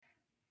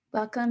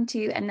Welcome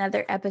to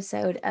another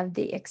episode of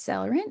The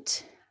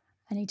Accelerant.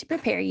 I need to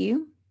prepare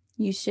you.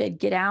 You should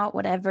get out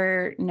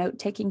whatever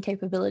note-taking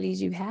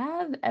capabilities you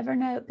have,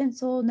 Evernote,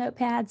 pencil,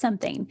 notepad,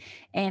 something,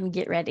 and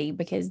get ready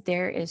because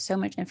there is so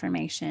much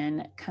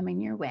information coming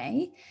your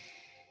way.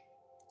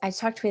 I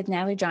talked with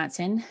Natalie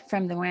Johnson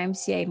from the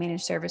YMCA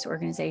Managed Service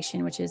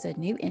Organization, which is a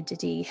new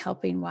entity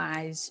helping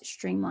WISE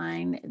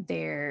streamline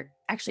their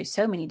actually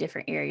so many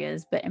different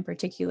areas, but in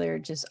particular,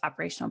 just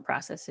operational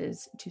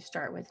processes to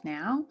start with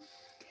now.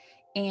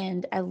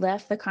 And I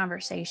left the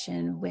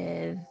conversation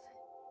with,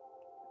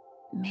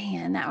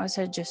 man, that was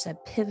just a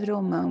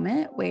pivotal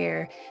moment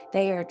where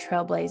they are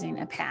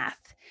trailblazing a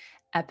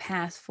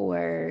path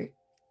for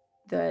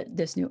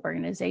this new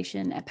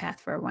organization, a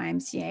path for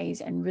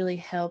YMCAs, and really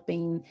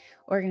helping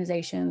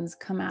organizations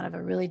come out of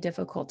a really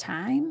difficult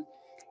time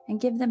and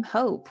give them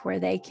hope where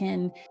they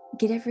can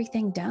get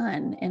everything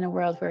done in a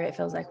world where it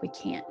feels like we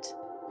can't.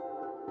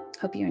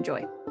 Hope you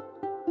enjoy.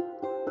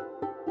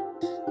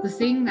 The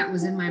thing that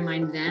was in my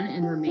mind then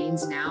and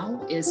remains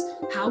now is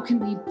how can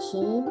we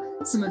pull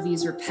some of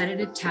these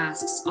repetitive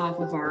tasks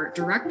off of our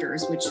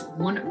directors, which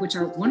want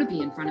to be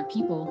in front of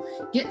people,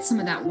 get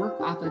some of that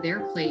work off of their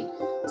plate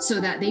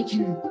so that they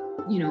can,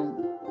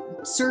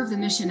 serve the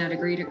mission at a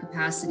greater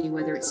capacity,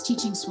 whether it's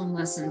teaching swim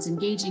lessons,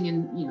 engaging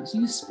in,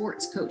 youth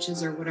sports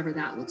coaches or whatever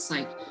that looks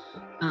like.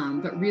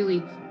 But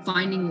really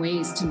finding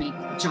ways to make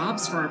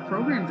jobs for our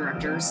program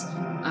directors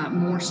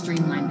more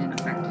streamlined and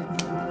effective.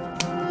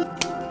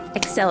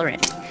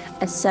 Accelerant,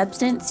 a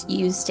substance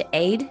used to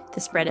aid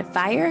the spread of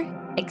fire,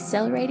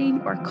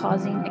 accelerating or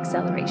causing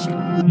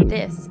acceleration.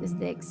 This is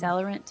the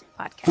Accelerant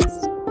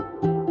Podcast.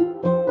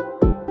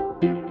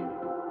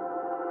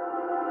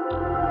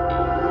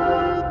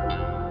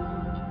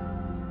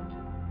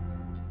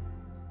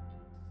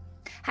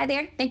 Hi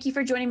there. Thank you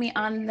for joining me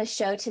on the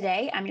show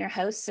today. I'm your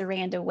host,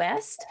 Saranda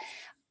West.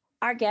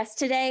 Our guest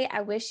today,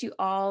 I wish you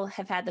all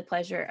have had the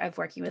pleasure of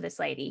working with this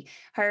lady.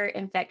 Her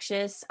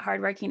infectious,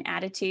 hardworking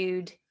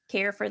attitude,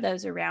 care for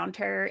those around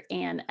her,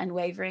 and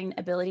unwavering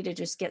ability to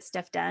just get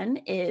stuff done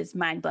is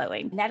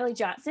mind-blowing. Natalie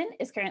Johnson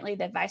is currently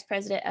the Vice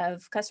President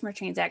of Customer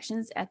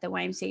Transactions at the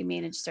YMCA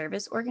Managed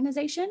Service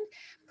Organization.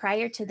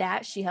 Prior to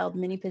that, she held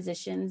many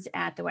positions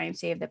at the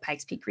YMCA of the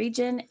Pikes Peak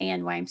region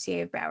and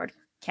YMCA of Broward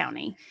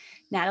County.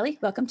 Natalie,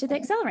 welcome to the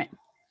Accelerant.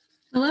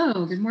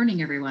 Hello, good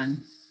morning,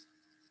 everyone.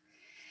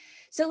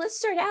 So let's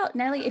start out.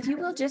 Natalie, if you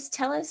will just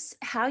tell us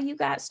how you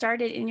got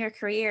started in your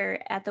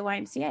career at the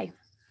YMCA.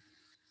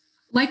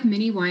 Like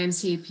many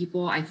YMCA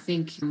people, I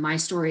think my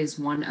story is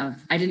one of,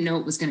 I didn't know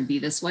it was going to be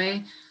this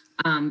way.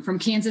 From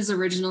Kansas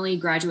originally,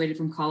 graduated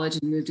from college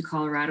and moved to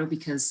Colorado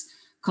because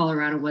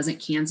Colorado wasn't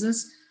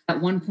Kansas. At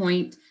one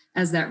point,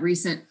 as that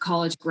recent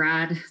college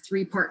grad,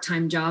 3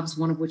 part-time jobs,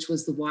 one of which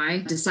was the Y,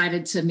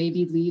 decided to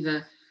maybe leave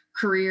a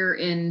career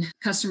in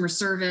customer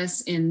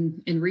service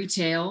in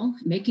retail,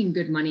 making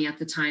good money at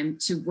the time,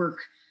 to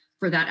work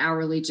for that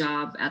hourly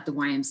job at the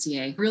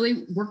YMCA.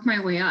 Really worked my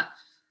way up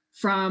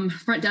from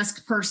front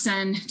desk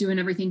person, doing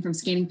everything from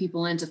scanning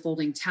people in to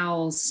folding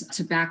towels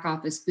to back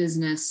office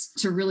business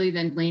to really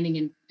then landing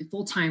in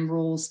full-time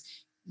roles,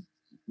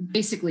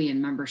 basically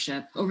in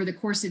membership. Over the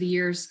course of the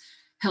years,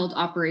 held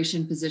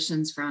operation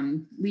positions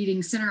from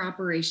leading center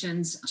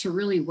operations to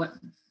really what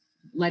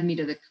led me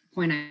to the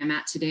point I'm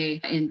at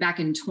today. And back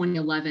in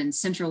 2011,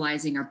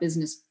 centralizing our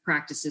business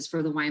practices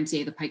for the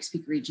YMCA, the Pikes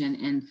Peak region,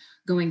 and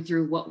going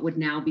through what would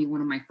now be one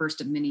of my first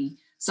of many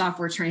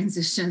software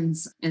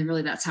transitions. And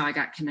really that's how I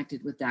got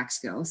connected with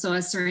Daxco. So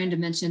as Saranda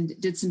mentioned,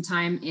 did some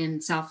time in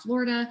South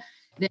Florida,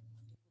 then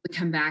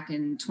come back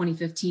in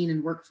 2015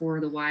 and work for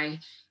the Y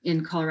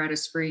in Colorado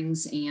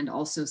Springs, and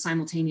also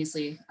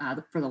simultaneously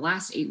for the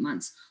last 8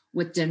 months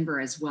with Denver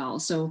as well.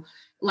 So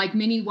like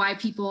many Y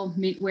people,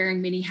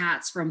 wearing many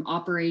hats from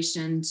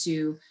operation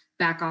to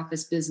back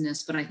office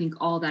business, but I think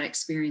all that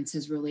experience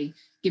has really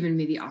given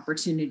me the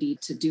opportunity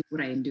to do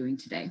what I am doing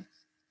today.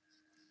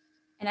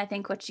 And I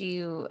think what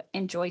you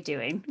enjoy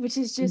doing, which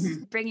is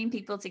just bringing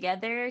people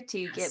together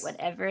to get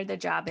whatever the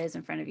job is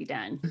in front of you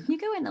done. Can you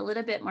go in a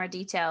little bit more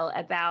detail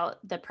about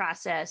the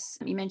process?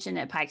 You mentioned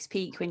at Pikes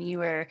Peak when you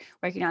were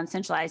working on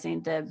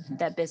centralizing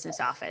the business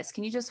office.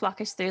 Can you just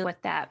walk us through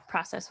what that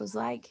process was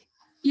like?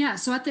 Yeah,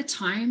 so at the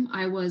time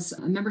I was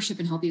a membership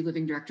and healthy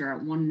living director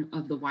at one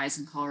of the Ys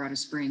in Colorado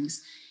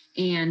Springs,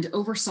 and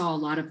oversaw a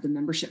lot of the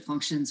membership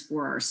functions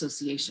for our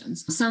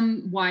associations.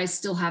 Some Ys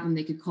still have them,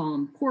 they could call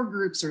them core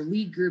groups or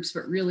lead groups,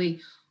 but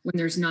really when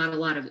there's not a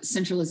lot of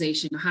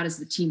centralization, how does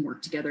the team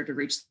work together to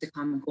reach the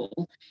common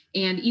goal?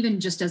 And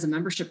even just as a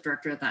membership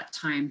director at that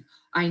time,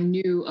 I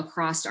knew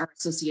across our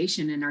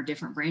association and our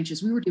different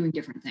branches, we were doing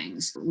different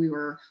things. We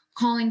were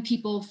calling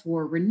people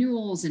for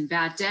renewals and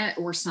bad debt,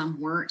 or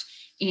some weren't.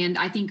 And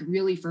I think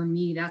really for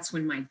me, that's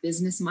when my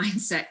business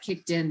mindset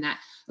kicked in that,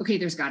 okay,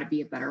 there's got to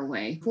be a better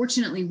way.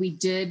 Fortunately, we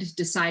did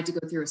decide to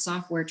go through a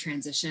software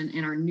transition,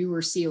 and our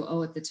newer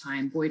COO at the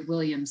time, Boyd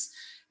Williams,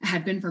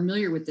 had been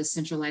familiar with this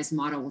centralized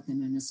model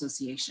within an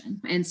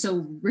association. And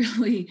so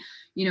really,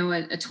 a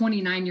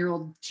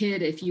 29-year-old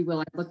kid, if you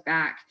will, I look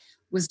back,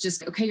 was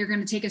just, okay, you're going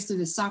to take us through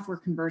the software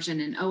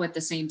conversion and at the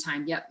same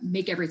time, yep,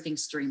 make everything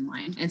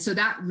streamlined. And so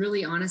that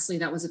really, honestly,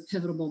 that was a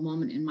pivotal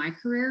moment in my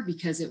career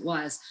because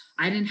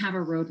I didn't have a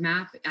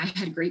roadmap. I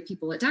had great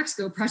people at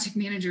DAXCO, project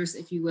managers,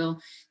 if you will,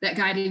 that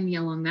guided me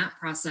along that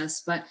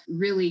process. But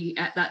really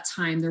at that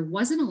time, there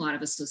wasn't a lot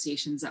of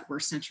associations that were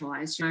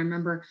centralized. I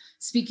remember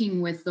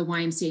speaking with the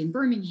YMCA in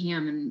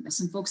Birmingham and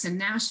some folks in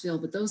Nashville,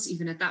 but those,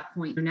 even at that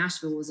point,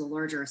 Nashville was a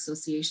larger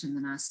association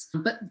than us.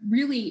 But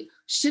really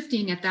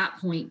shifting at that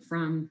point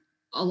from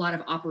a lot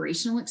of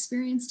operational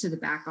experience to the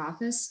back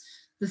office,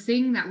 the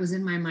thing that was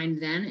in my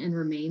mind then and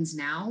remains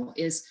now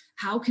is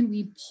how can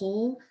we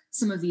pull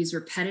some of these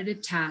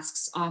repetitive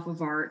tasks off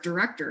of our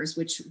directors,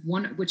 which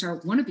want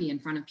to be in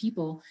front of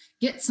people,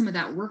 get some of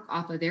that work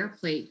off of their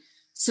plate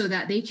so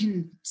that they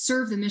can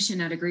serve the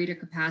mission at a greater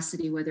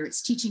capacity, whether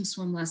it's teaching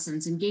swim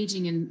lessons,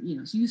 engaging in,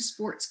 youth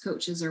sports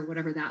coaches or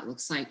whatever that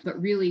looks like, but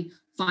really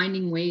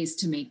finding ways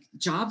to make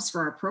jobs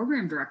for our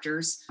program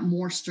directors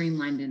more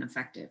streamlined and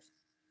effective.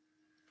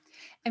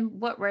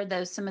 And what were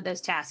some of those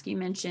tasks you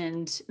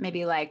mentioned,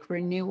 maybe like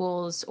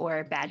renewals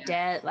or bad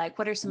debt? Like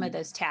what are some of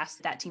those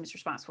tasks that team's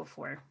responsible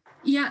for?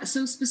 Yeah,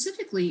 so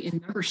specifically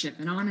in membership,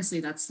 and honestly,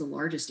 that's the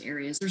largest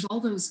areas. There's all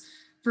those,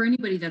 for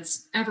anybody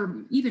that's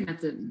ever, even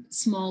at the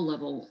small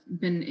level,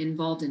 been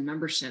involved in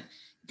membership,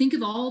 think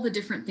of all the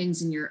different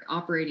things in your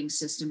operating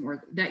system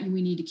or that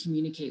we need to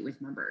communicate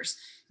with members.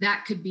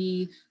 That could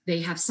be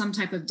they have some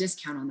type of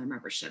discount on their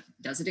membership.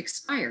 Does it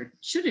expire?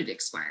 Should it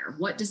expire?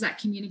 What does that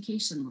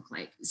communication look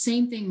like?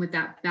 Same thing with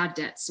that bad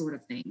debt sort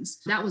of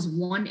things. That was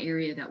one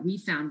area that we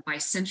found by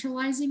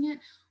centralizing it,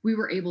 we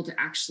were able to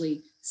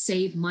actually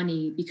save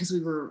money because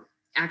we were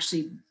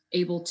actually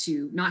able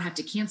to not have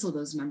to cancel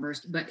those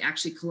members, but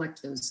actually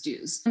collect those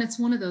dues. And it's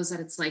one of those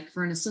that it's like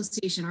for an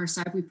association our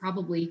size, we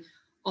probably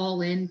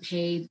all in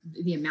pay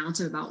the amount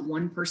of about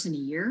one person a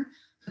year.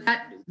 But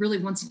that really,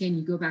 once again,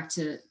 you go back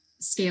to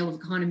scale of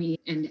economy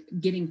and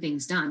getting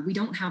things done. We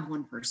don't have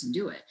one person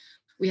do it.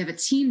 We have a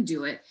team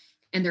do it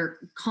and they're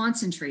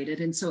concentrated.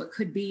 And so it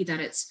could be that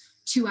it's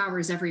 2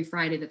 hours every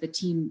Friday that the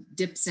team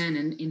dips in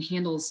and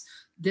handles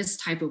this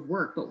type of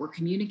work, but we're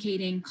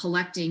communicating,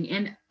 collecting,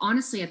 and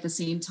honestly, at the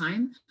same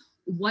time,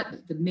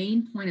 what the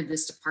main point of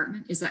this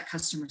department is that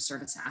customer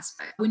service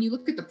aspect. When you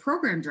look at the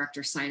program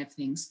director side of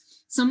things,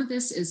 some of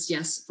this is,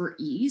 yes, for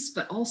ease,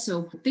 but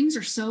also things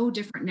are so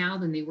different now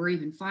than they were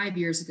even 5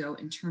 years ago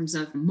in terms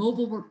of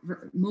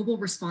mobile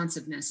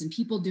responsiveness and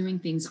people doing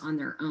things on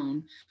their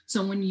own.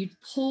 So when you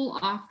pull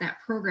off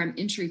that program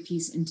entry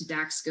piece into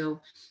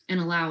DAXCO and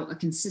allow a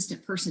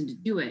consistent person to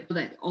do it,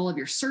 that all of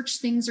your search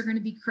things are going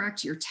to be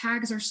correct, your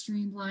tags are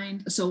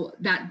streamlined, so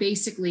that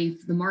basically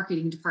the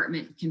marketing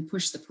department can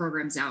push the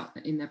programs out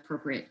in the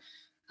appropriate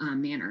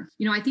manner.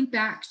 I think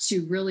back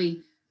to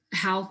really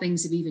how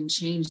things have even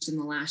changed in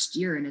the last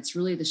year. And it's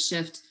really the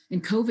shift,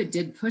 and COVID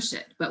did push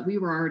it, but we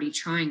were already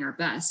trying our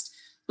best,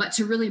 but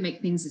to really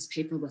make things as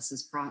paperless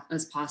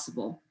as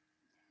possible.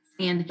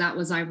 And that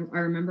was, I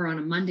remember on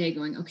a Monday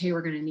going, okay,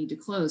 we're going to need to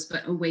close,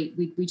 but oh wait,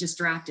 we just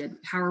drafted.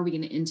 How are we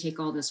going to intake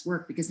all this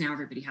work? Because now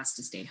everybody has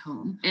to stay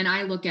home. And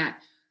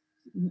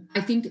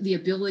I think the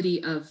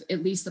ability of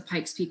at least the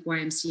Pikes Peak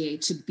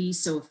YMCA to be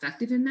so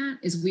effective in that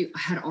is we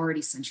had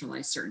already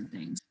centralized certain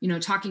things.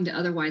 Talking to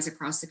otherwise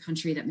across the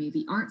country that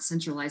maybe aren't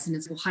centralized, and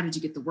it's, well, how did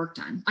you get the work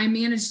done? I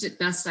managed it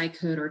best I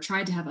could or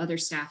tried to have other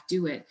staff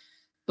do it.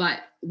 But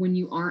when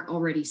you aren't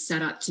already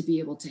set up to be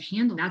able to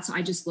handle that,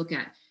 I just look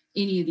at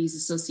any of these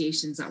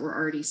associations that were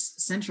already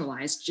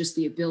centralized, just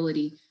the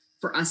ability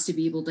for us to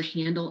be able to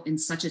handle in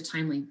such a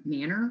timely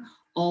manner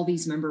all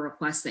these member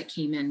requests that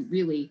came in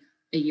really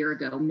a year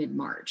ago,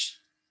 mid-March.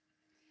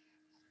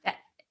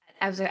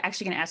 I was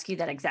actually going to ask you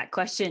that exact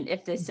question,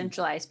 if the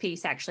centralized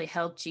piece actually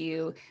helped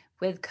you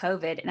with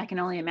COVID. And I can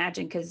only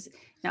imagine, because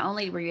not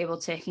only were you able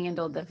to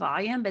handle the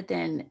volume, but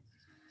then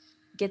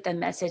get the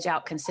message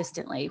out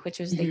consistently, which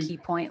was the key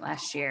point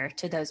last year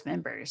to those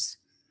members.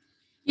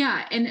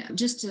 Yeah. And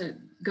just to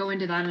go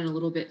into that in a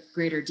little bit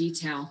greater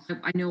detail,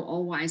 I know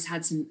Allwise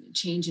had some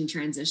change in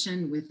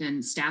transition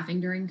within staffing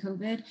during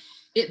COVID.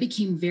 It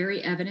became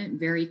very evident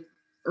very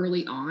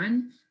early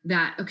on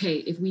that, okay,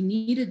 if we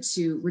needed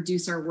to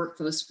reduce our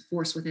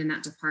workforce within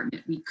that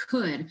department, we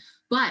could,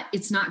 but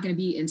it's not going to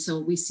be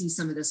until we see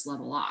some of this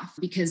level off,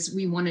 because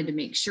we wanted to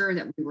make sure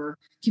that we were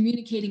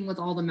communicating with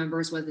all the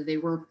members, whether they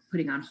were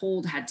putting on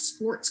hold, had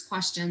sports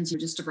questions, or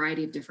just a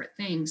variety of different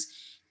things.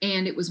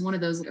 And it was one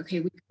of those, okay,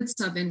 we could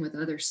sub in with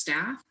other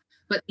staff,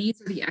 but these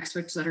are the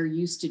experts that are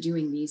used to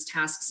doing these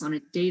tasks on a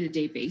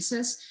day-to-day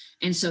basis.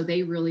 And so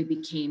they really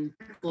became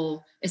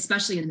critical,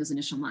 especially in those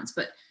initial months.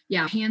 But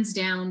yeah, hands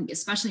down,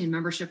 especially in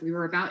membership, we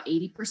were about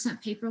 80%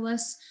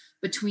 paperless.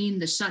 Between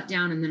the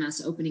shutdown and then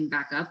us opening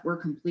back up, we're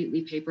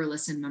completely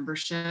paperless in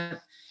membership.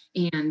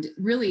 And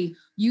really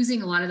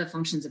using a lot of the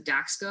functions of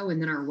DAXCO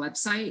and then our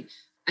website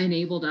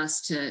enabled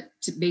us to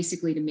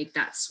basically to make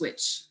that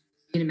switch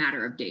in a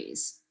matter of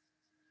days.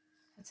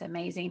 That's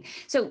amazing.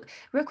 So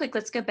real quick,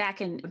 let's go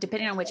back, and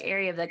depending on which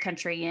area of the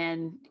country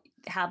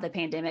how the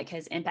pandemic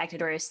has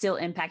impacted or is still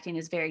impacting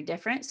is very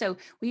different. So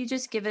will you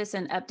just give us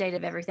an update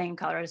of everything in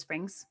Colorado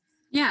Springs?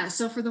 Yeah,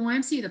 so for the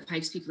YMCA, the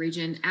Pikes Peak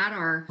region, at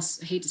our,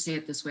 I hate to say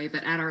it this way,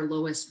 but at our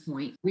lowest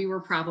point, we were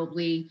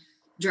probably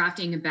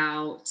drafting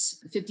about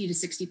 50 to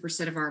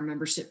 60% of our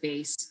membership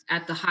base.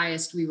 At the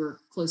highest, we were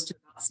close to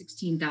about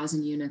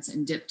 16,000 units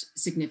and dipped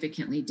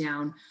significantly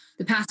down.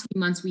 The past few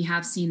months, we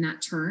have seen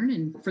that turn.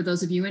 And for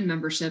those of you in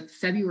membership,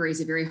 February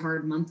is a very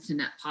hard month to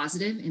net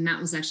positive. And that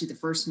was actually the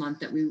first month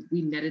that we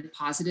netted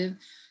positive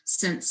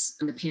since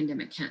the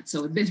pandemic hit.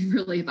 So it's been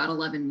really about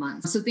 11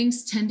 months. So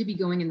things tend to be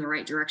going in the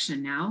right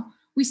direction now.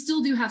 We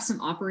still do have some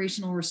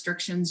operational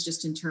restrictions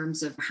just in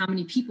terms of how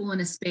many people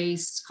in a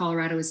space.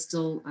 Colorado is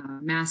still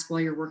mask while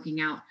you're working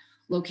out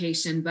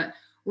location, but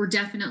we're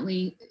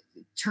definitely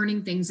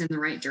turning things in the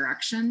right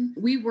direction.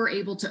 We were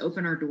able to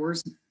open our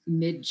doors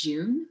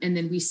mid-June, and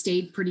then we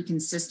stayed pretty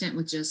consistent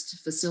with just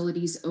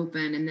facilities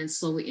open and then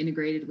slowly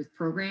integrated with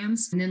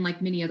programs. And then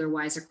like many other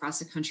Ys across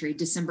the country,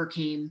 December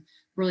came,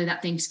 really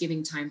that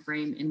Thanksgiving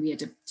timeframe, and we had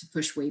to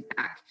push way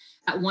back.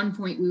 At one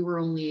point, we were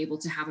only able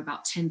to have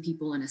about 10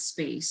 people in a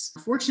space.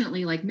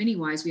 Fortunately, like many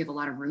Ys, we have a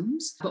lot of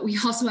rooms, but we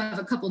also have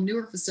a couple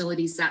newer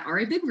facilities that are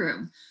a big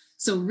room.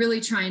 So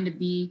really trying to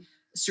be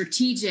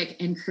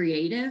strategic and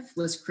creative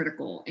was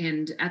critical.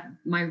 And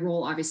my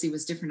role obviously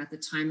was different at the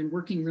time, and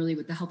working really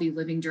with the healthy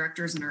living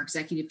directors and our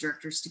executive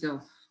directors to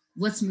go,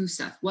 let's move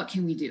stuff. What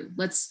can we do?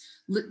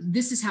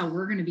 This is how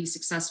we're going to be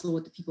successful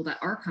with the people that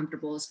are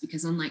comfortable, is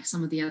because unlike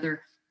some of the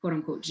other quote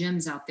unquote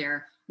gyms out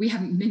there, we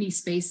have many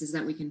spaces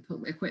that we can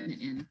put equipment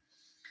in.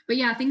 But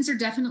yeah, things are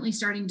definitely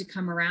starting to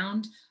come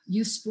around.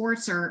 Youth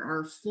sports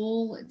are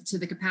full to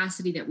the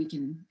capacity that we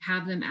can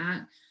have them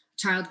at.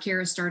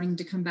 Childcare is starting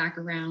to come back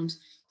around.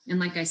 And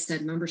like I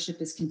said,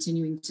 membership is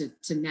continuing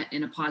to net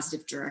in a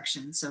positive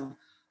direction. So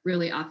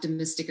really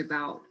optimistic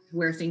about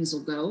where things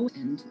will go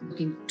and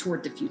looking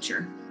toward the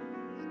future.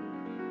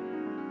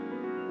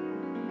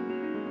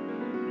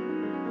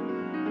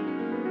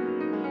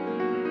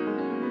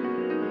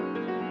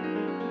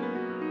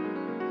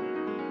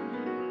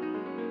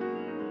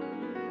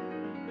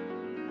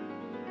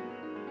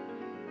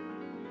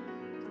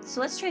 So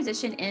let's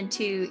transition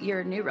into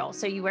your new role.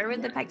 So you were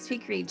with the Pikes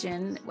Peak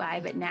region, why?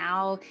 But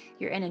now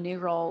you're in a new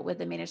role with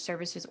the Managed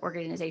Services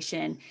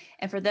Organization.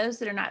 And for those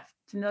that are not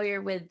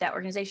familiar with that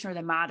organization or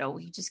the model,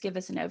 will you just give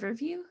us an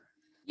overview?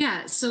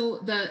 Yeah, so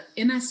the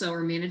MSO,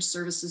 or Managed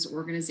Services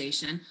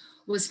Organization,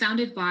 was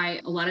founded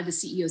by a lot of the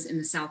CEOs in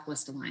the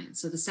Southwest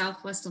Alliance. So the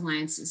Southwest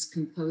Alliance is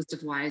composed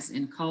of Ys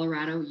in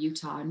Colorado,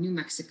 Utah, New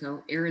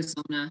Mexico,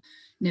 Arizona,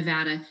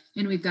 Nevada,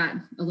 and we've got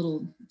a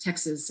little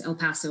Texas, El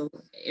Paso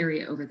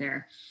area over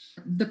there.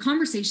 The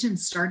conversation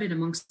started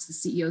amongst the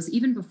CEOs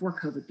even before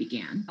COVID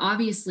began.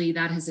 Obviously,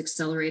 that has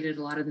accelerated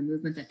a lot of the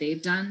movement that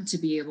they've done to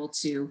be able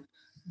to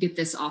get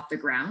this off the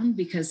ground,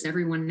 because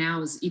everyone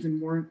now is even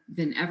more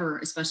than ever,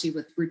 especially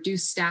with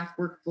reduced staff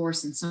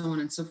workforce and so on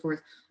and so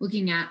forth,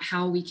 looking at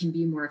how we can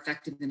be more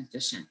effective and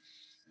efficient.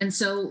 And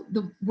so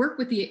the work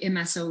with the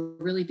MSO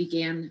really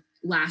began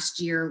last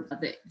year.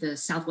 The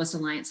Southwest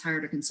Alliance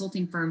hired a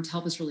consulting firm to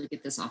help us really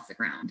get this off the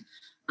ground,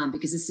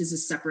 because this is a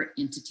separate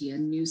entity, a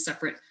new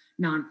separate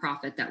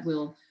nonprofit that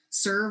will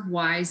serve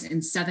Ys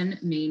in 7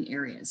 main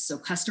areas. So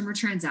customer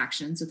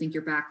transactions, so think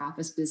your back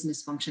office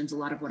business functions, a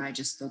lot of what I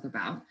just spoke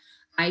about,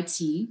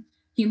 IT,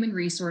 human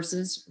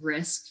resources,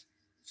 risk,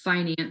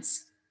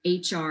 finance,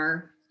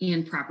 HR,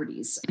 and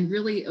properties. And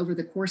really over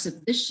the course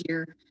of this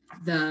year,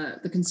 the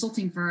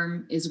consulting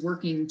firm is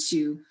working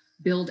to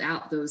build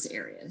out those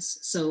areas.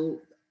 So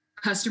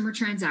customer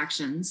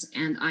transactions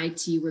and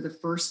IT were the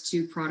first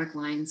 2 product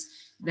lines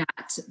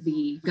that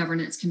the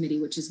governance committee,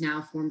 which is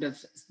now formed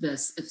of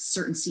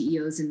certain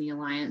CEOs in the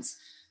Alliance,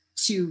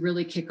 to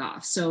really kick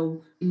off.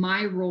 So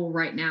my role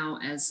right now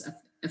as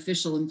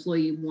official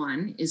employee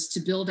 1 is to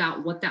build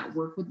out what that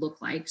work would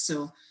look like.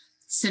 So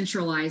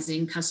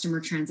centralizing customer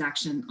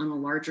transaction on a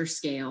larger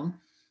scale,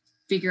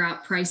 figure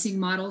out pricing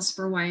models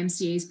for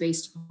YMCAs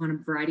based on a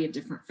variety of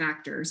different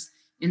factors.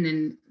 And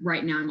then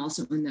right now I'm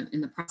also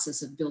in the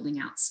process of building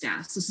out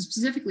staff. So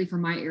specifically for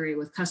my area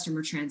with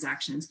customer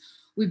transactions,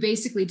 we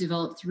basically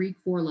developed 3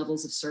 core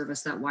levels of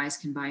service that Ys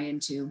can buy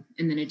into,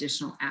 and then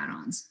additional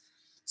add-ons.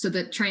 So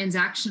the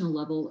transactional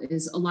level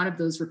is a lot of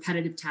those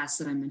repetitive tasks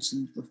that I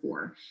mentioned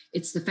before.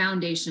 It's the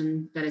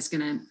foundation that is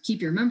going to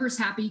keep your members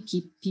happy,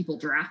 keep people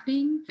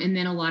drafting, and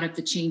then a lot of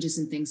the changes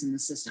and things in the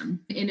system.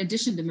 In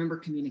addition to member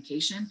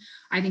communication,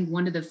 I think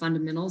one of the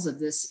fundamentals of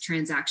this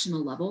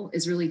transactional level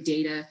is really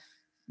data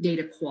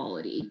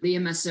quality. The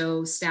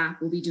MSO staff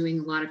will be doing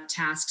a lot of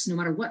tasks, no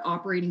matter what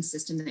operating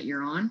system that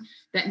you're on,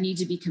 that need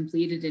to be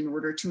completed in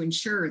order to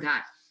ensure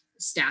that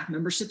staff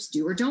memberships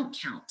do or don't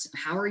count.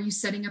 How are you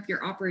setting up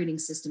your operating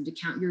system to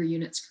count your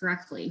units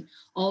correctly?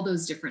 All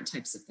those different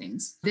types of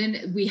things.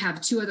 Then we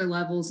have 2 other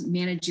levels,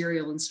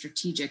 managerial and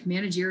strategic.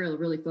 Managerial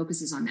really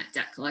focuses on that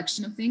debt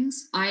collection of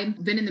things.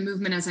 I've been in the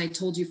movement, as I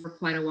told you, for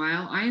quite a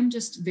while. I am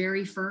just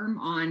very firm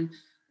on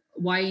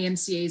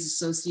YMCA's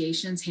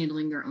associations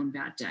handling their own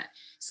bad debt.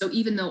 So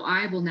even though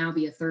I will now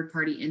be a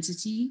third-party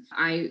entity,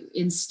 I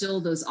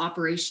instill those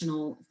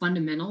operational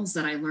fundamentals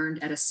that I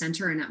learned at a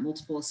center and at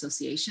multiple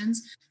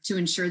associations to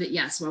ensure that,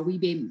 yes, while we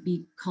may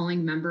be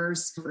calling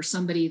members for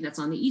somebody that's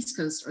on the East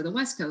Coast or the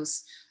West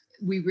Coast,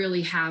 we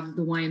really have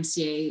the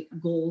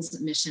YMCA goals,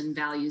 mission,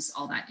 values,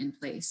 all that in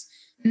place.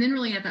 And then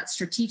really at that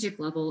strategic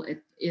level,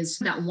 it is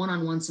that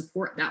one-on-one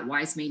support that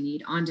WISE may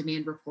need,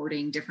 on-demand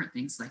reporting, different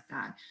things like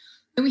that.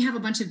 Then we have a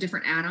bunch of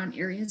different add-on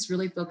areas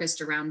really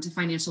focused around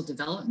financial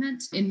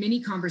development. In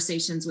many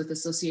conversations with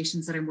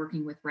associations that I'm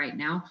working with right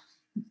now,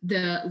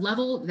 the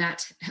level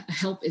that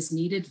help is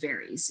needed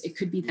varies. It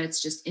could be that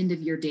it's just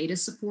end-of-year data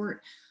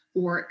support,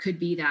 or it could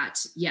be that,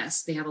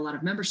 yes, they have a lot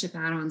of membership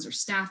add-ons or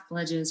staff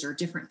pledges or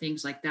different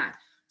things like that.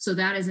 So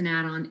that is an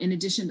add-on in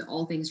addition to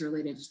all things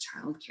related to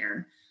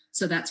childcare.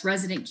 So that's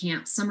resident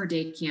camp, summer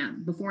day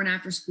camp, before and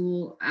after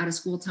school, out of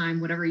school time,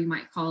 whatever you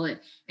might call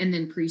it, and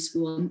then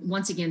preschool. And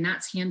once again,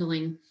 that's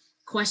handling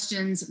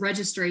questions,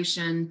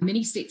 registration.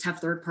 Many states have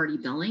third-party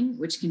billing,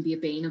 which can be a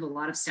bane of a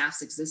lot of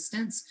staff's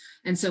existence.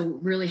 And so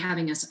really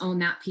having us own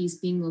that piece,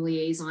 being the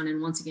liaison,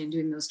 and once again,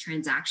 doing those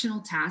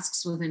transactional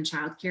tasks within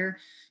childcare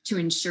to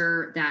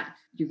ensure that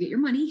you get your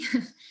money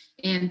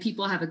and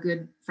people have a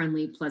good,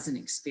 friendly, pleasant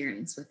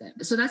experience with it.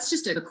 So that's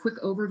just a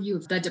quick overview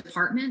of the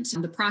department.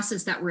 The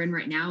process that we're in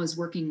right now is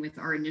working with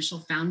our initial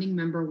founding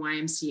member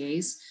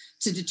YMCAs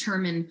to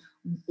determine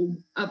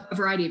a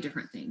variety of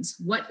different things.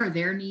 What are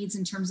their needs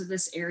in terms of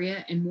this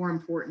area? And more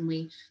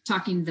importantly,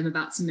 talking to them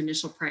about some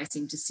initial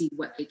pricing to see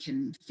what they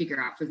can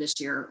figure out for this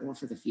year or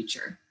for the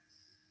future.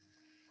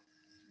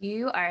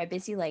 You are a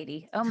busy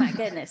lady. Oh my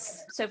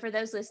goodness. So for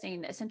those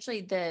listening, essentially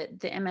the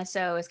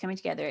MSO is coming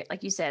together,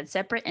 like you said,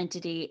 separate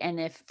entity. And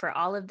if for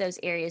all of those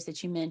areas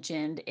that you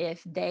mentioned,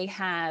 if they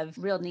have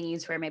real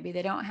needs where maybe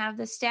they don't have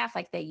the staff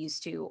like they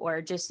used to,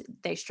 or just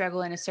they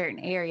struggle in a certain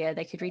area,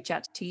 they could reach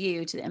out to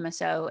you, to the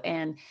MSO,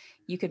 and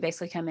you could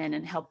basically come in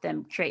and help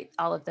them create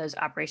all of those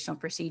operational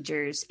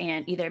procedures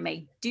and either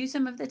may do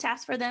some of the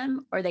tasks for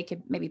them, or they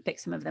could maybe pick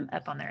some of them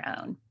up on their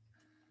own.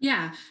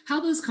 Yeah, how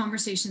those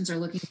conversations are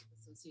looking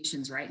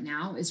associations right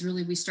now is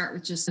really we start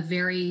with just a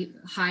very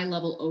high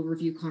level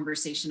overview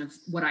conversation of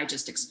what I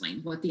just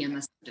explained, what the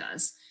MSO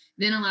does,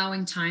 then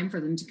allowing time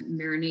for them to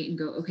marinate and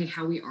go, okay,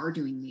 how we are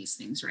doing these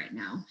things right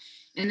now.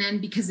 And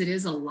then because it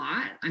is a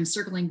lot, I'm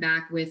circling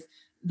back with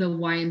the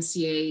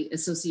YMCA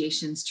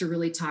associations to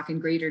really talk in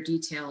greater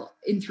detail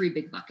in 3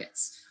 big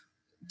buckets.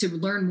 To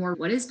learn more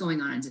what is going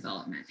on in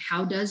development.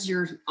 How does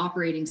your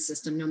operating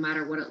system, no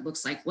matter what it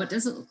looks like, what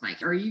does it look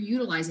like? Are you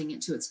utilizing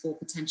it to its full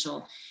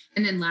potential?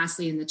 And then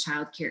lastly, in the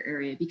childcare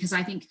area, because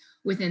I think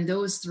within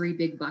those 3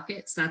 big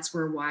buckets, that's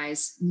where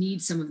WISE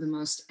needs some of the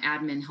most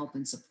admin help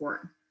and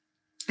support.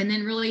 And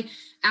then really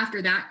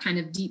after that kind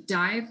of deep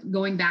dive,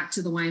 going back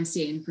to the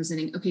YMCA and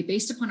presenting, okay,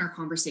 based upon our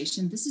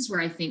conversation, this is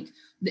where I think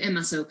the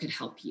MSO could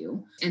help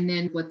you. And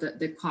then what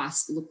the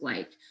costs look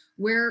like.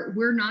 Where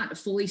we're not a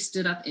fully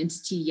stood up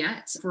entity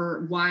yet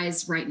for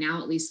WISE right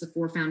now, at least the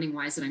 4 founding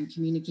WISE that I'm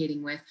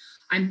communicating with,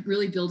 I'm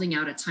really building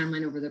out a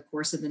timeline over the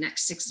course of the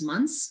next 6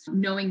 months,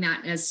 knowing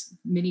that as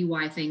many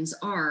Y things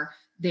are,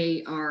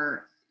 they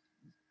are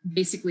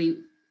basically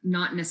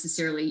not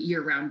necessarily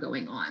year-round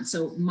going on.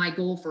 So my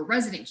goal for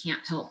resident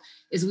camp help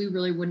is we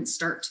really wouldn't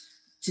start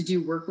to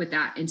do work with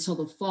that until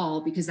the fall,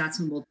 because that's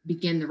when we'll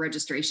begin the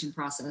registration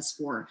process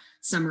for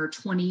summer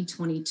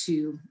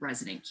 2022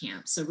 resident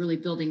camp. So really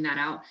building that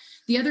out.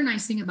 The other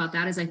nice thing about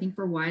that is I think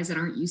for WISE that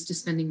aren't used to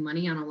spending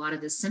money on a lot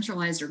of this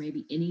centralized or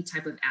maybe any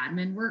type of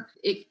admin work,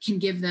 it can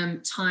give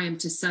them time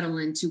to settle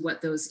into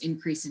what those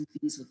increase in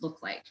fees would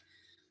look like.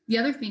 The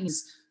other thing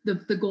is the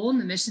goal and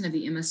the mission of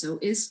the MSO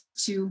is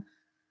to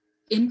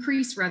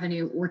increase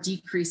revenue or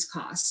decrease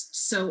costs.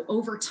 So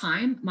over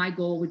time, my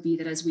goal would be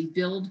that as we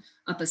build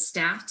up a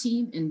staff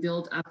team and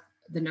build up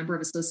the number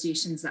of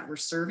associations that we're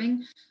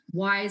serving,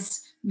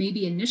 WISE,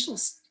 maybe initial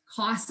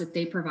costs that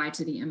they provide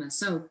to the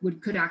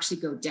MSO could actually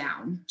go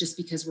down just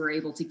because we're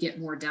able to get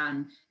more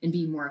done and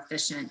be more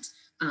efficient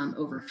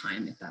over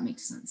time, if that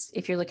makes sense.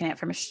 If you're looking at it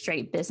from a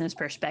straight business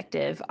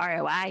perspective,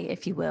 ROI,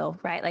 if you will,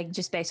 right? Like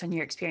just based on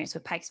your experience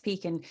with Pikes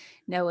Peak and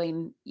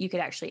knowing you could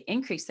actually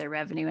increase their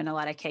revenue in a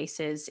lot of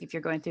cases, if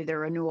you're going through the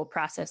renewal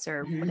process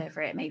or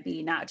whatever it may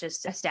be, not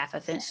just a staff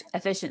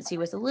efficiency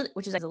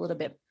which is a little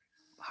bit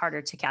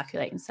harder to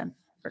calculate in some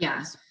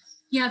regards.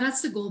 Yeah,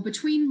 that's the goal.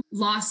 Between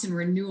loss and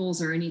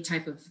renewals or any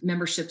type of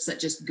memberships that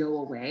just go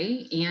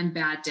away and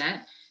bad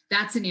debt,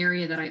 that's an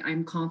area that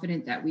I'm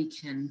confident that we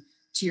can,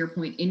 to your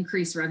point,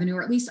 increase revenue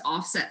or at least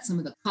offset some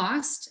of the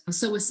cost.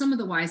 So with some of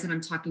the WISE that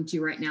I'm talking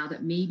to right now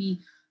that maybe,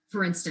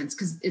 for instance,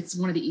 because it's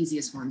one of the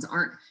easiest ones,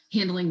 aren't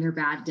handling their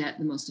bad debt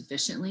the most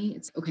efficiently.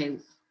 It's okay,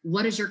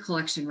 what is your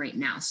collection rate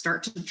now?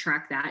 Start to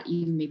track that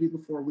even maybe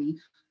before we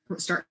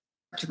start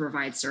to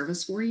provide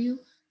service for you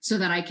so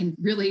that I can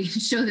really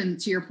show them,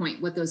 to your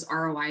point, what those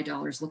ROI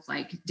dollars look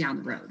like down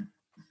the road.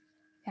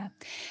 Yeah.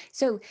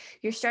 So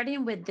you're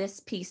starting with this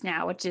piece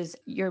now, which is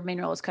your main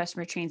role is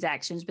customer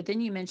transactions, but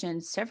then you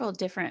mentioned several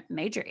different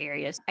major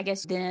areas. I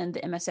guess then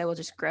the MSO will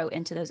just grow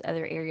into those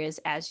other areas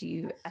as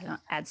you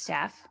add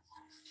staff.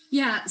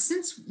 Yeah,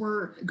 since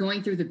we're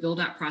going through the build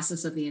out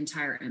process of the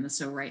entire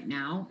MSO right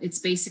now, it's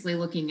basically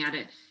looking at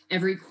it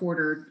every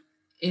quarter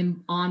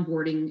in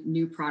onboarding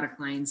new product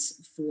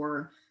lines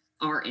for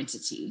our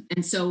entity.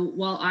 And so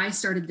while I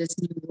started this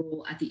new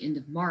role at the end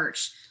of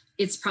March,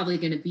 it's probably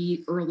going to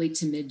be early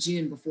to mid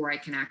June before I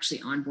can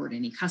actually onboard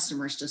any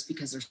customers, just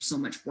because there's so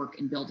much work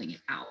in building it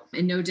out.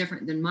 And no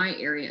different than my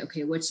area.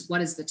 Okay, what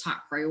is the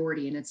top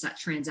priority? And it's that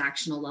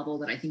transactional level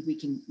that I think we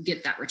can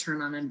get that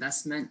return on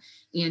investment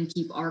and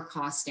keep our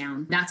costs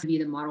down. That's to be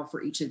the model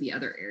for each of the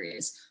other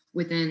areas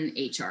within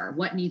HR.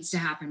 What needs to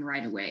happen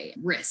right away?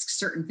 Risks,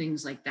 certain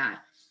things like that.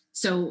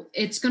 So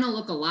it's going to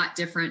look a lot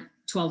different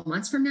 12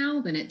 months from now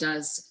than it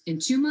does in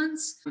 2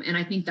 months. And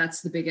I think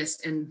that's the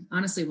biggest and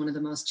honestly one of the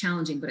most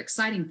challenging but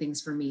exciting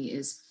things for me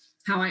is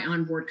how I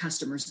onboard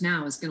customers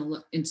now is going to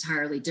look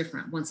entirely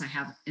different once I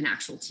have an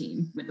actual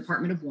team with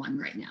Department of One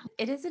right now.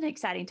 It is an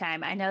exciting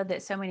time. I know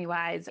that so many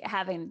Ys,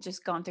 having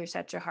just gone through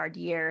such a hard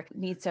year,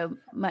 need so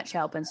much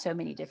help in so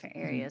many different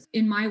areas.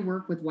 In my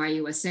work with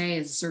YUSA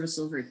as a service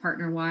delivery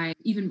partner Y,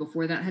 even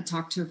before that, had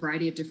talked to a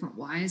variety of different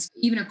Ys.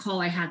 Even a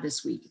call I had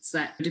this week, it's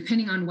that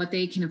depending on what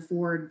they can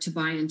afford to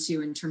buy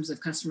into in terms of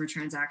customer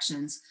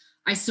transactions,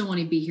 I still want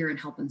to be here and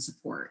help and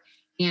support.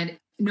 And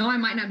no, I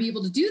might not be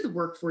able to do the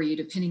work for you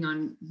depending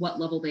on what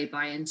level they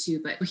buy into,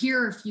 but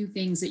here are a few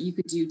things that you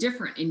could do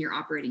different in your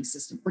operating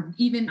system, or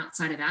even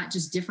outside of that,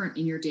 just different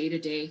in your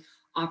day-to-day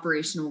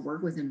operational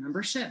work within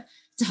membership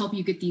to help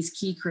you get these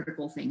key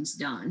critical things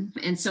done.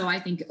 And so I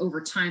think over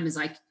time, as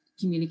I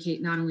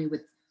communicate not only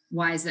with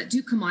Ys that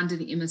do come onto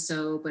the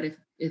MSO, but if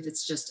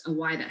it's just a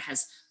Y that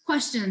has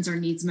questions or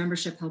needs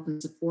membership help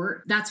and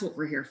support, that's what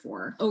we're here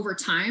for. Over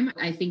time,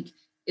 I think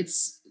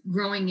it's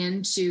growing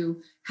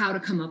into how to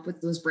come up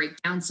with those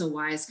breakdowns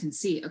so Ys can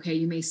see, okay,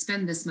 you may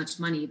spend this much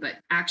money, but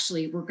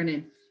actually we're going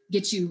to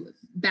get you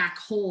back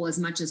whole as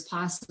much as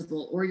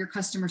possible, or your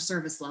customer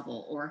service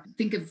level, or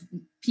think of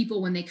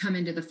people when they come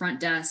into the front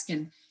desk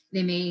and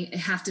they may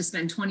have to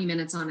spend 20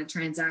 minutes on a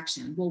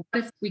transaction. Well,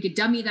 what if we could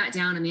dummy that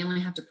down and they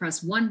only have to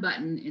press one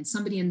button and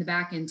somebody in the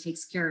back end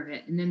takes care of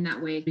it? And then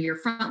that way your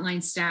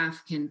frontline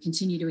staff can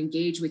continue to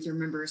engage with your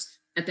members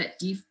at that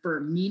deeper,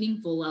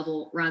 meaningful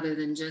level rather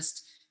than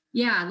just,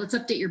 yeah, let's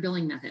update your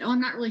billing method. Oh, I'm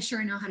not really sure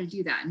I know how to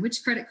do that. And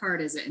which credit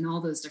card is it? And all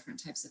those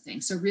different types of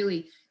things. So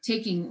really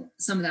taking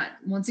some of that,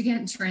 once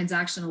again,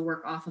 transactional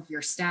work off of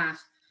your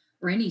staff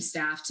or any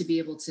staff to be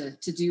able to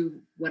do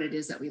what it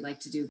is that we like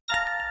to do.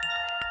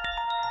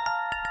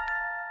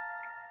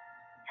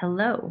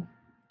 Hello.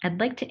 I'd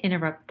like to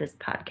interrupt this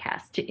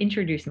podcast to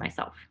introduce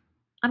myself.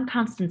 I'm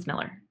Constance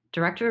Miller,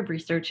 Director of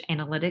Research,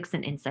 Analytics,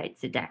 and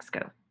Insights at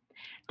Dexco.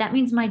 That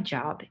means my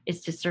job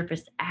is to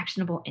surface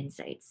actionable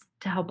insights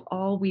to help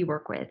all we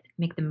work with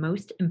make the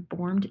most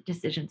informed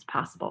decisions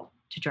possible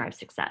to drive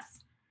success.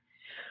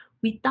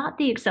 We thought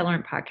the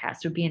Accelerant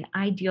podcast would be an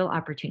ideal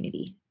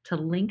opportunity to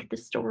link the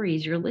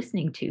stories you're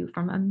listening to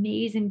from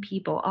amazing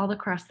people all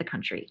across the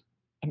country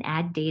and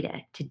add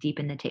data to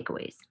deepen the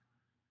takeaways.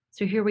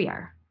 So here we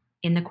are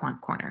in the Quant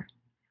Corner,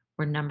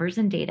 where numbers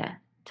and data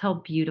tell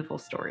beautiful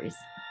stories.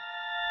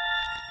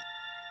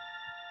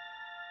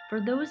 For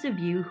those of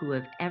you who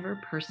have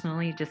ever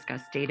personally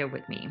discussed data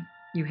with me,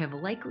 you have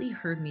likely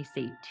heard me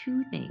say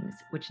two things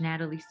which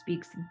Natalie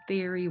speaks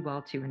very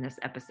well to in this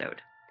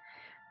episode.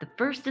 The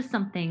first is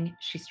something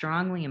she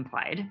strongly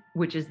implied,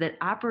 which is that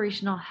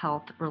operational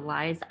health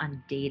relies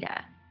on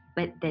data,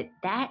 but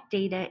that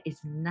data is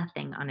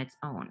nothing on its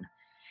own.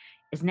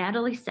 As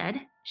Natalie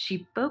said,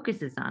 she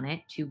focuses on it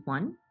to,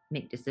 one,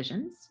 make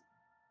decisions,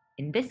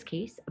 in this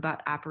case,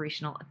 about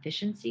operational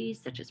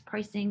efficiencies such as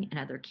pricing and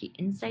other key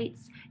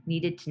insights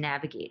needed to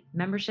navigate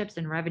memberships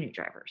and revenue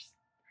drivers.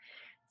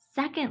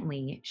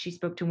 Secondly, she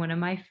spoke to one of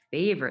my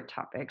favorite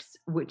topics,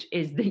 which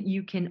is that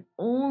you can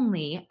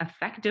only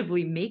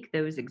effectively make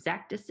those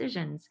exact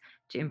decisions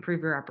to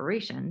improve your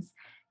operations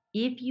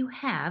if you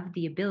have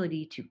the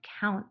ability to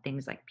count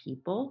things like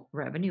people,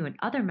 revenue, and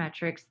other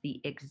metrics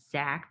the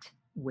exact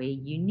way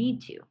you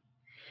need to.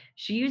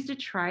 She used a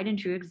tried and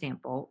true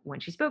example when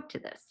she spoke to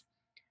this.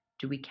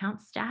 Do we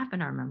count staff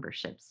in our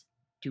memberships?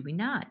 Do we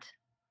not?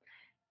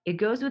 It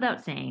goes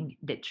without saying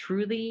that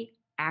truly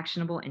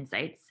actionable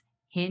insights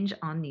hinge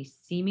on these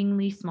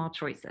seemingly small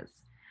choices,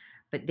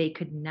 but they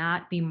could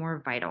not be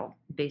more vital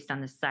based on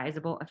the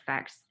sizable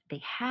effects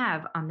they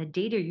have on the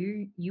data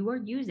you are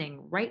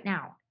using right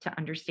now to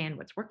understand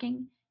what's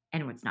working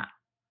and what's not.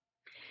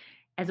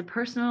 As a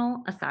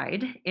personal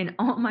aside, in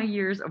all my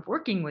years of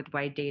working with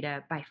Y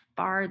data, by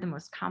far the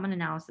most common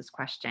analysis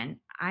question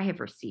I have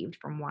received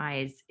from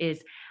Ys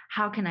is,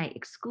 how can I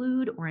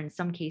exclude, or in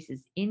some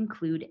cases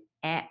include,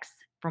 X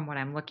from what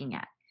I'm looking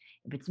at?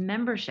 If it's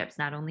memberships,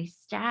 not only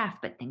staff,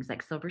 but things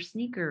like silver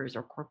sneakers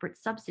or corporate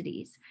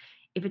subsidies.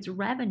 If it's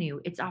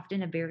revenue, it's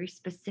often a very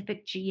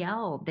specific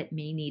GL that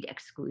may need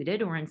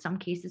excluded or in some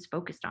cases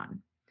focused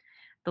on.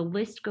 The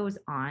list goes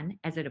on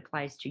as it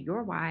applies to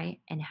your why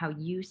and how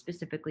you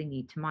specifically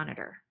need to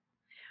monitor.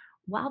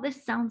 While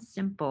this sounds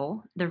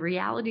simple, the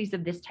realities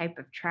of this type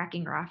of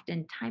tracking are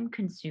often time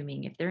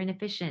consuming if they're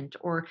inefficient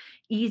or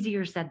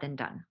easier said than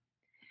done.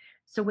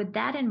 So, with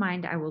that in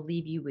mind, I will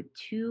leave you with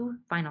two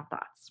final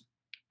thoughts.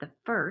 The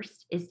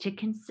first is to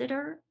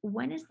consider,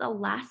 when is the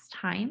last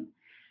time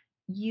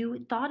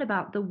you thought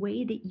about the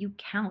way that you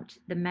count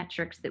the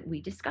metrics that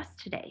we discussed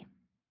today?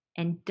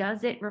 And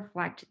does it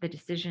reflect the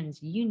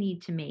decisions you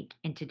need to make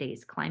in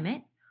today's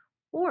climate?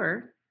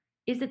 Or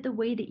is it the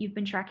way that you've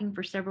been tracking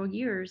for several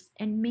years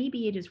and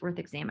maybe it is worth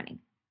examining?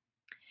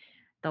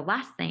 The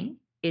last thing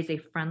is a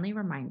friendly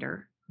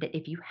reminder that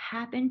if you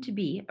happen to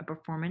be a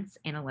performance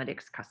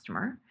analytics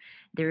customer,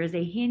 there is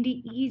a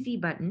handy, easy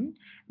button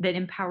that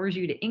empowers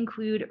you to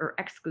include or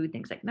exclude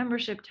things like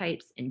membership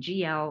types and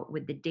GL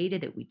with the data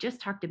that we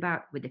just talked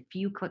about with a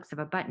few clicks of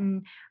a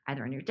button,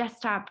 either on your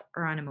desktop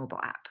or on a mobile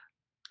app.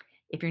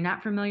 If you're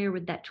not familiar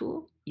with that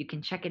tool, you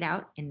can check it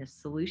out in the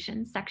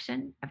solutions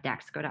section of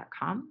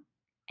daxco.com,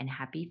 and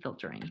happy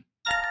filtering.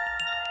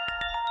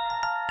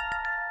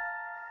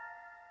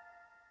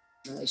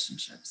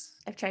 Relationships.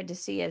 I've tried to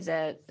see as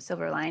a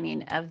silver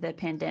lining of the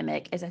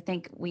pandemic is I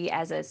think we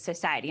as a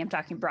society, I'm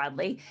talking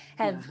broadly,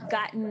 have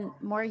gotten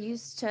more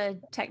used to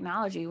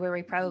technology where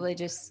we probably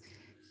just,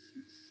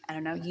 I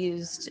don't know,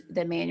 used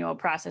the manual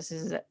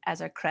processes as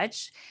a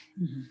crutch.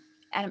 Mm-hmm.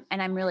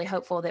 And I'm really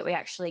hopeful that we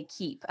actually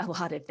keep a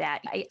lot of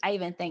that. I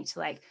even think to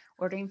like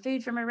ordering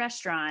food from a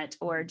restaurant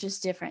or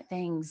just different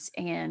things.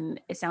 And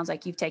it sounds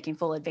like you've taken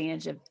full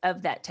advantage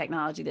of that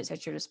technology that's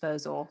at your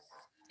disposal,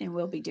 and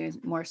we'll be doing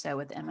more so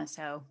with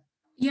MSO.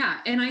 Yeah.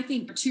 And I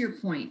think to your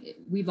point,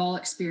 we've all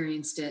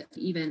experienced it,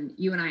 even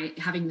you and I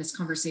having this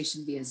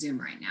conversation via Zoom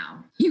right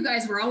now. You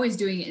guys were always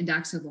doing it in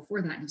Daxco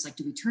before that. And it was like,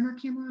 do we turn our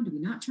camera on? Do we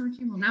not turn our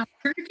camera on? Now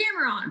turn your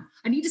camera on.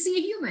 I need to see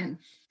a human.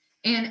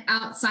 And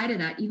outside of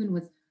that, even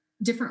with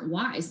different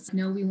whys,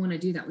 no, we want to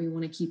do that. We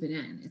want to keep it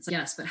in. It's like,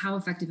 yes, but how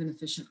effective and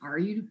efficient are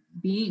you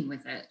being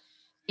with it?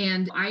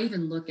 And I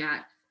even look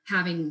at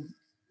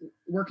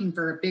working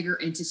for a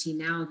bigger entity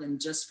now than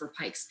just for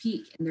Pikes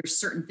Peak. And there's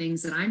certain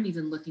things that I'm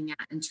even looking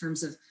at in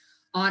terms of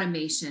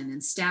automation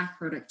and staff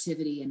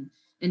productivity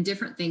and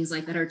different things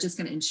like that are just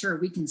going to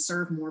ensure we can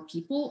serve more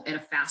people at a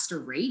faster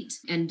rate.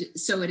 And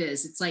so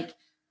it's like,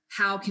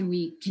 how can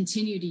we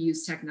continue to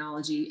use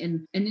technology?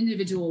 And an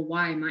individual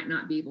why might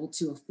not be able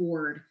to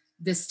afford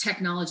this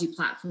technology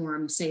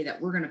platform, say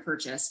that we're going to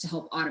purchase to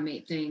help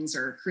automate things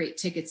or create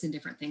tickets and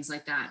different things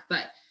like that.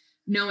 But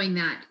knowing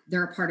that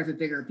they're a part of a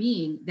bigger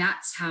being,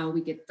 that's how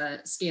we get the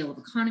scale of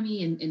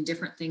economy and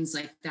different things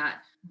like that.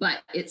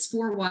 But it's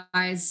for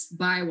whys,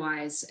 by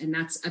whys, and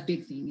that's a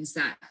big thing, is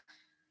that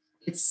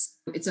it's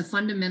a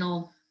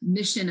fundamental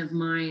mission of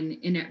mine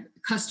in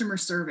customer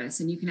service.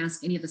 And you can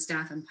ask any of the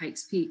staff in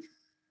Pikes Peak,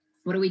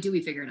 what do?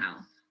 We figure it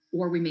out,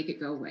 or we make it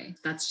go away.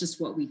 That's just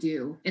what we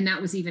do. And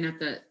that was even at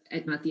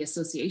the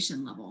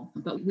association level.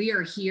 But we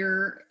are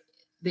here,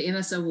 the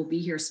MSO will be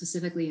here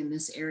specifically in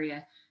this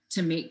area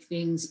to make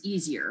things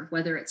easier,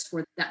 whether it's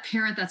for that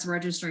parent that's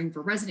registering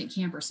for resident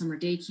camp or summer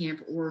day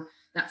camp, or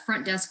that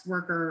front desk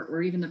worker,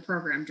 or even the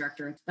program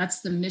director.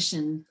 That's the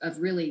mission of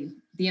really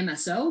the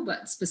MSO,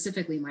 but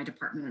specifically my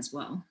department as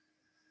well.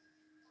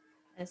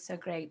 That's so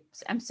great.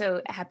 I'm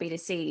so happy to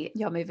see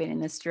y'all moving in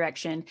this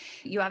direction.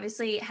 You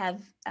obviously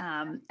have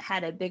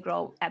had a big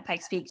role at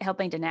Pikes Peak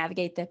helping to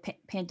navigate the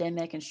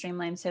pandemic and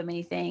streamline so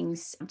many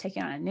things. I'm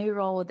taking on a new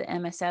role with the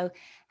MSO.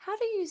 How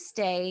do you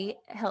stay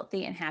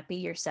healthy and happy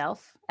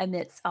yourself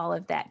amidst all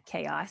of that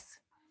chaos?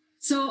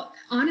 So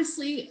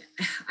honestly,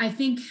 I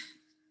think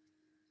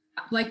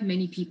like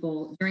many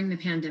people during the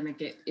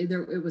pandemic,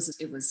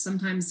 it was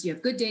sometimes you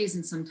have good days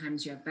and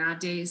sometimes you have bad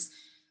days.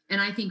 And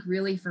I think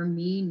really for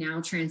me now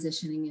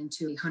transitioning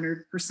into a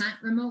 100%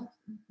 remote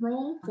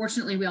role,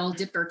 fortunately, we all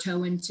dipped our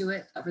toe into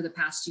it over the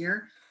past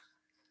year.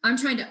 I'm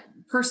trying to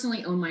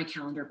personally own my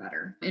calendar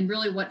better. And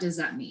really, what does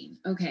that mean?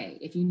 Okay,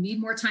 if you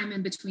need more time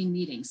in between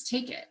meetings,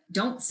 take it.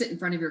 Don't sit in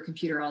front of your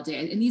computer all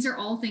day. And these are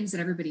all things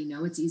that everybody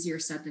know. It's easier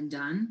said than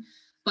done.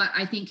 But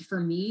I think for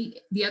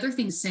me, the other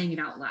thing is saying it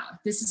out loud.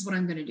 This is what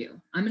I'm going to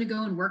do. I'm going to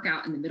go and work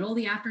out in the middle of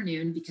the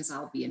afternoon because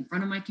I'll be in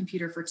front of my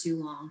computer for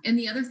too long. And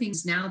the other thing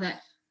is now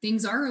that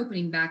things are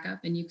opening back up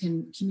and you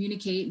can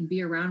communicate and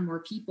be around more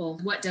people,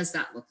 what does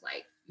that look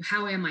like?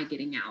 How am I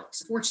getting out?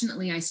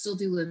 Fortunately, I still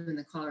do live in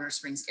the Colorado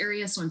Springs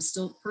area, so I'm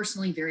still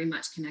personally very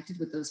much connected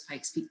with those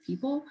Pikes Peak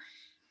people.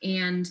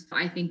 And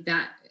I think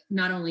that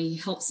not only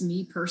helps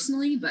me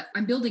personally, but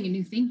I'm building a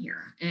new thing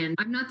here. And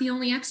I'm not the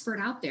only expert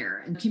out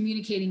there, and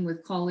communicating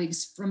with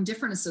colleagues from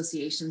different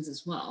associations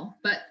as well.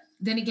 But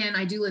then again,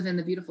 I do live in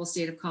the beautiful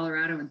state of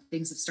Colorado and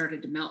things have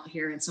started to melt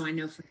here. And so I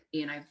know for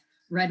me, and I've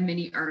read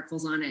many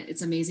articles on it,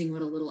 it's amazing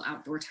what a little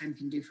outdoor time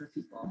can do for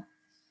people.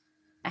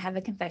 I have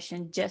a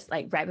confession. Just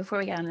like right before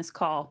we got on this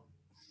call,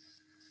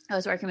 I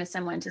was working with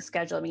someone to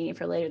schedule a meeting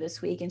for later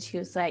this week. And she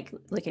was like,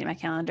 looking at my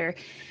calendar,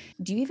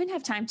 do you even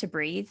have time to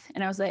breathe?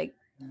 And I was like,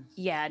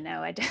 yeah,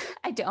 no,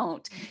 I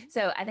don't.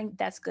 So I think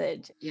that's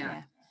good.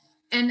 Yeah.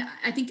 And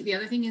I think the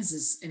other thing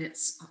is, and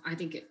I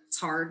think it's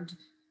hard,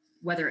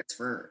 whether it's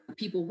for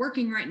people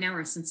working right now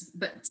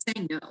but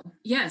saying no.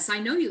 Yes, I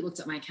know you looked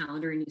at my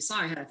calendar and you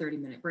saw I had a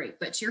 30-minute break,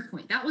 but to your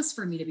point, that was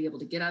for me to be able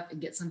to get up and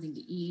get something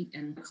to eat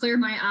and clear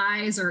my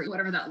eyes or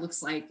whatever that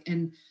looks like.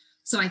 And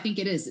so I think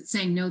it's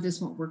saying, no,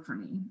 this won't work for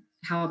me.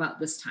 How about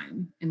this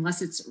time?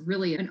 Unless it's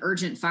really an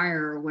urgent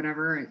fire or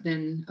whatever,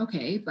 then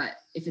okay. But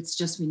if it's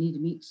just, we need to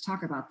meet to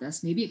talk about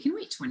this, maybe it can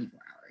wait 24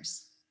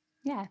 hours.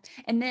 Yeah.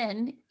 And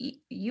then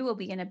you will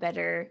be in a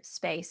better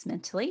space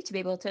mentally to be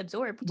able to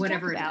absorb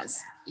whatever it is.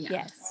 Yeah.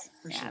 Yes,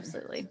 sure.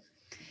 Absolutely.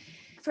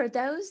 For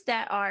those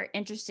that are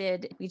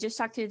interested, we just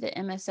talked through the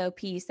MSO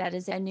piece. That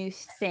is a new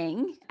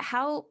thing.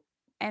 How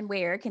and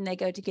where can they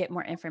go to get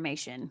more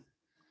information?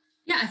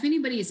 Yeah, if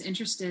anybody is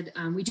interested,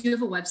 we do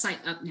have a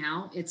website up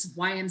now. It's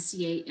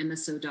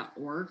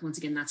ymcamso.org. Once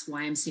again, that's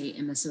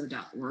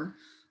ymcamso.org.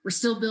 We're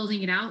still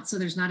building it out, so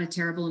there's not a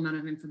terrible amount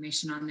of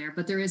information on there,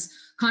 but there is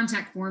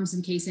contact forms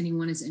in case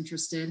anyone is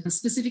interested.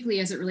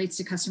 Specifically, as it relates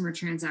to customer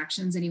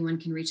transactions, anyone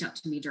can reach out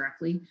to me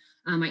directly.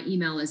 My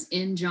email is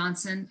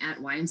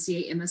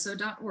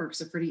njohnson@ymcamso.org,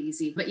 so pretty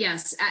easy. But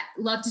yes, I'd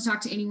love to talk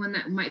to anyone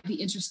that might be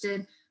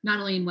interested, not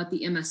only in what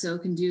the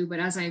MSO can do, but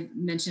as I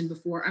mentioned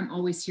before, I'm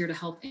always here to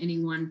help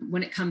anyone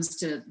when it comes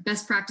to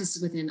best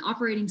practices within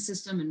operating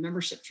system and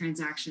membership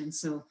transactions.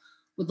 So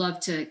would love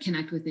to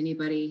connect with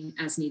anybody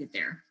as needed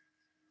there.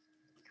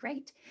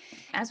 Great.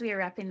 As we are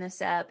wrapping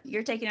this up,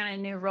 you're taking on a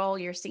new role.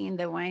 You're seeing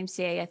the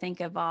YMCA, I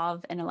think,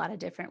 evolve in a lot of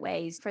different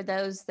ways. For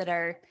those that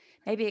are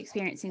maybe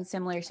experiencing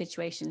similar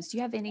situations, do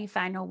you have any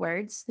final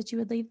words that you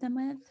would leave them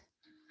with?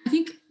 I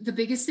think the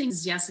biggest thing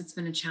is, yes, it's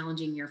been a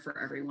challenging year for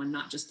everyone,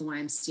 not just the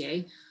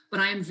YMCA, but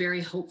I am very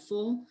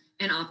hopeful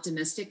and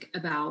optimistic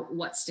about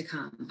what's to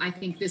come. I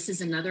think this is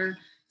another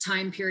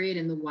time period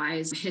in the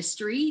Y's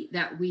history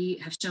that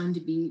we have shown to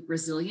be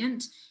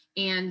resilient.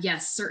 And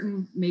yes,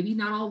 maybe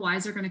not all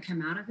Ys are going to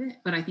come out of it,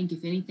 but I think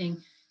if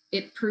anything,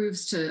 it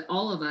proves to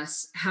all of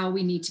us how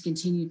we need to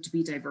continue to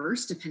be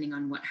diverse depending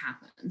on what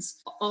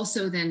happens.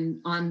 Also, then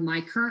on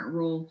my current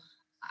role,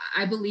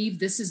 I believe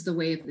this is the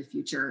way of the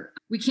future.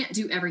 We can't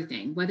do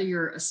everything, whether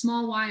you're a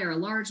small Y or a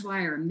large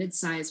Y or a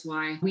mid-size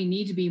Y. We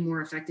need to be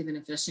more effective and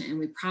efficient, and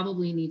we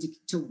probably need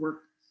to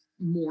work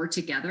more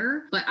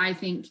together. But I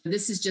think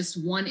this is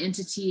just one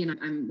entity,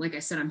 and like I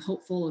said, I'm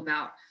hopeful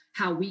about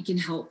how we can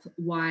help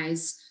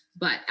Ys.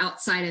 But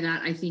outside of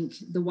that, I think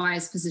the Y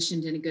is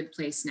positioned in a good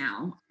place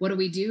now. What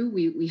do?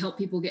 We help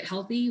people get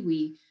healthy.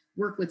 We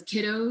work with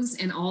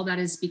kiddos, and all that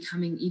is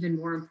becoming even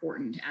more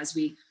important as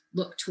we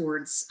look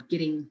towards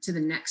getting to the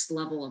next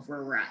level of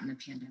where we're at in the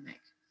pandemic.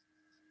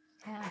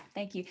 Yeah,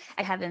 thank you.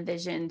 I have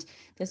envisioned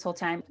this whole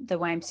time the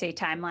YMCA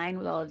timeline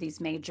with all of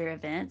these major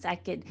events. I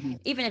could,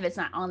 even if it's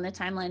not on the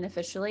timeline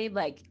officially,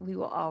 like we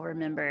will all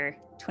remember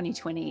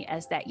 2020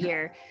 as that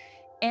year.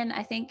 And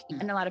I think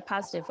in a lot of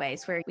positive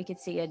ways where we could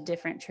see a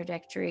different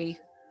trajectory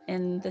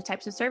in the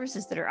types of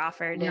services that are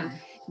offered and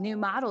new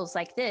models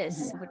like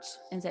this, which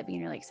ends up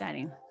being really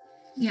exciting.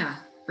 Yeah,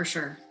 for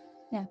sure.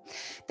 Yeah.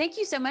 Thank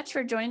you so much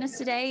for joining us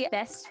today.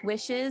 Best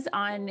wishes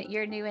on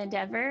your new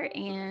endeavor.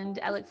 And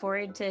I look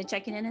forward to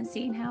checking in and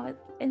seeing how it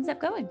ends up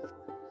going.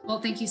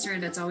 Well, thank you,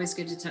 Saranda. It's always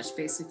good to touch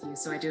base with you.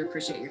 So I do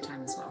appreciate your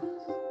time as well.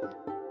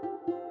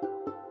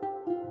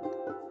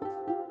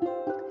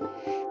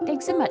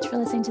 Thanks so much for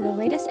listening to the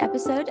latest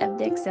episode of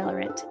The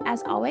Accelerant.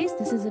 As always,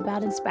 this is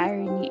about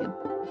inspiring you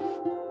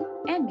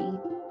and me.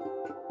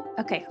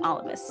 Okay, all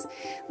of us.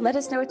 Let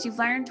us know what you've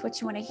learned, what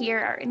you want to hear,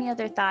 or any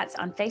other thoughts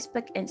on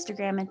Facebook,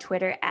 Instagram, and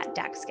Twitter at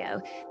Daxco.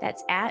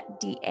 That's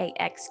at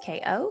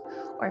DAXKO,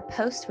 or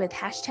post with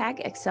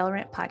hashtag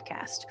Accelerant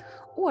Podcast.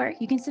 Or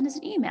you can send us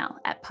an email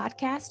at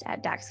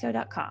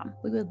podcast@daxco.com.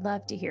 We would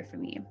love to hear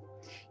from you.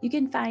 You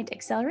can find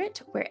Accelerant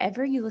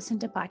wherever you listen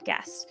to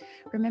podcasts.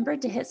 Remember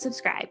to hit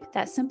subscribe.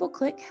 That simple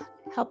click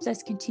helps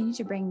us continue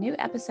to bring new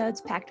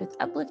episodes packed with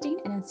uplifting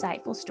and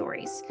insightful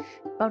stories.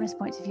 Bonus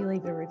points if you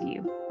leave a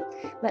review.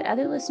 Let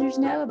other listeners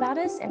know about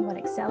us and what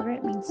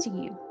Accelerant means to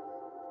you.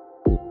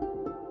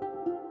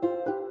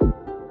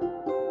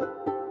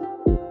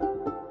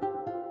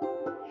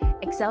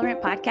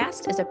 Accelerant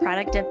Podcast is a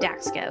product of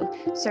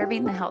Daxco,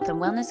 serving the health and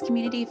wellness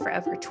community for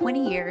over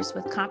 20 years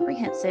with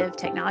comprehensive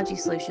technology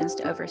solutions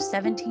to over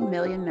 17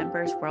 million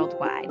members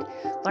worldwide.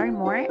 Learn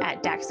more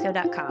at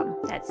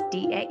daxco.com. That's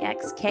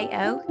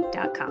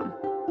DAXKO.com.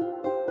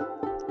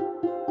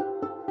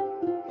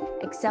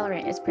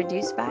 Accelerant is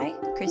produced by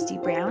Christy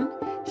Brown,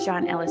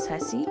 Sean Ellis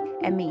Hussey,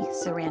 and me,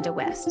 Saranda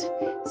West.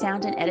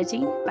 Sound and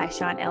editing by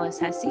Sean Ellis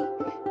Hussey.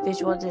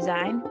 Visual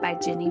design by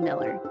Jenny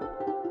Miller.